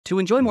To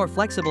enjoy more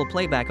flexible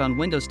playback on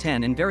Windows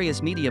 10 and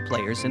various media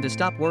players and to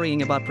stop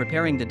worrying about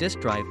preparing the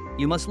disk drive,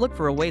 you must look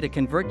for a way to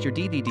convert your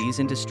DVDs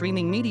into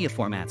streaming media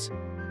formats.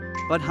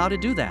 But how to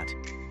do that?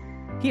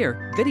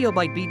 Here,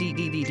 VideoByte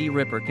BD-DVD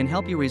Ripper can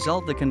help you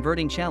resolve the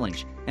converting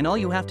challenge, and all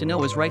you have to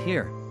know is right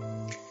here.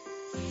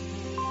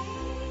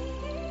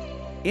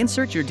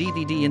 Insert your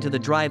DVD into the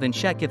drive and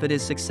check if it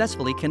is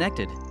successfully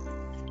connected.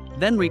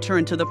 Then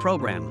return to the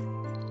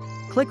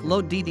program. Click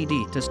Load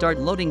DVD to start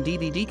loading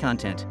DVD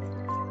content.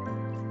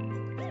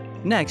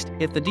 Next,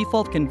 if the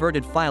default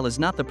converted file is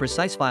not the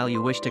precise file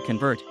you wish to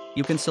convert,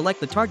 you can select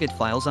the target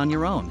files on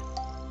your own.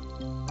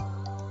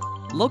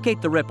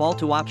 Locate the Rip All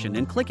To option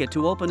and click it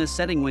to open a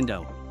setting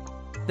window.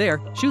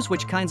 There, choose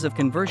which kinds of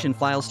conversion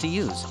files to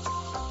use.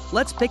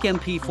 Let's pick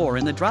MP4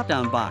 in the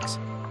drop-down box.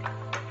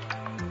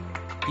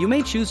 You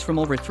may choose from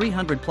over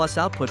 300 plus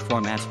output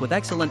formats with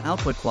excellent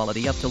output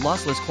quality up to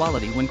lossless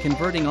quality when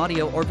converting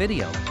audio or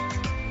video.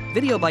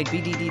 VideoByte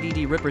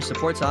BD-DVD Ripper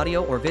supports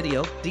audio or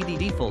video,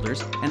 DVD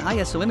folders, and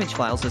ISO image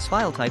files as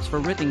file types for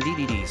ripping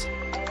DVDs.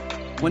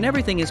 When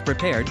everything is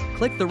prepared,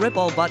 click the Rip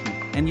All button,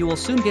 and you will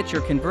soon get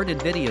your converted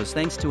videos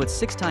thanks to its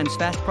 6 times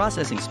fast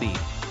processing speed.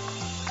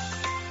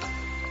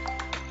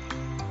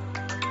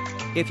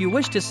 If you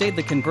wish to save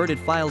the converted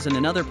files in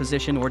another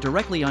position or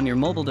directly on your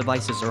mobile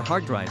devices or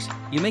hard drives,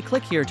 you may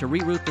click here to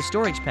reroute the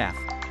storage path.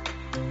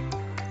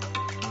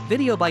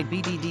 VideoByte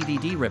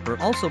BD-DVD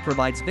Ripper also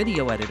provides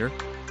video editor,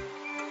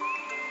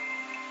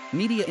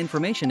 media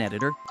information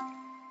editor,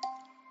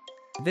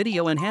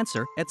 video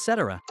enhancer,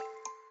 etc.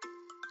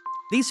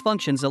 These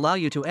functions allow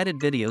you to edit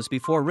videos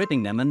before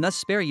ripping them and thus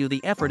spare you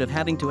the effort of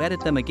having to edit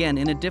them again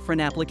in a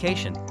different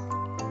application.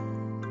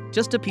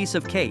 Just a piece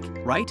of cake,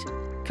 right?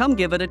 Come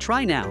give it a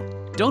try now.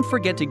 Don't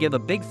forget to give a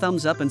big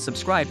thumbs up and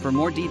subscribe for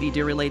more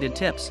DVD-related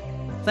tips.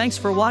 Thanks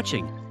for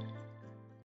watching.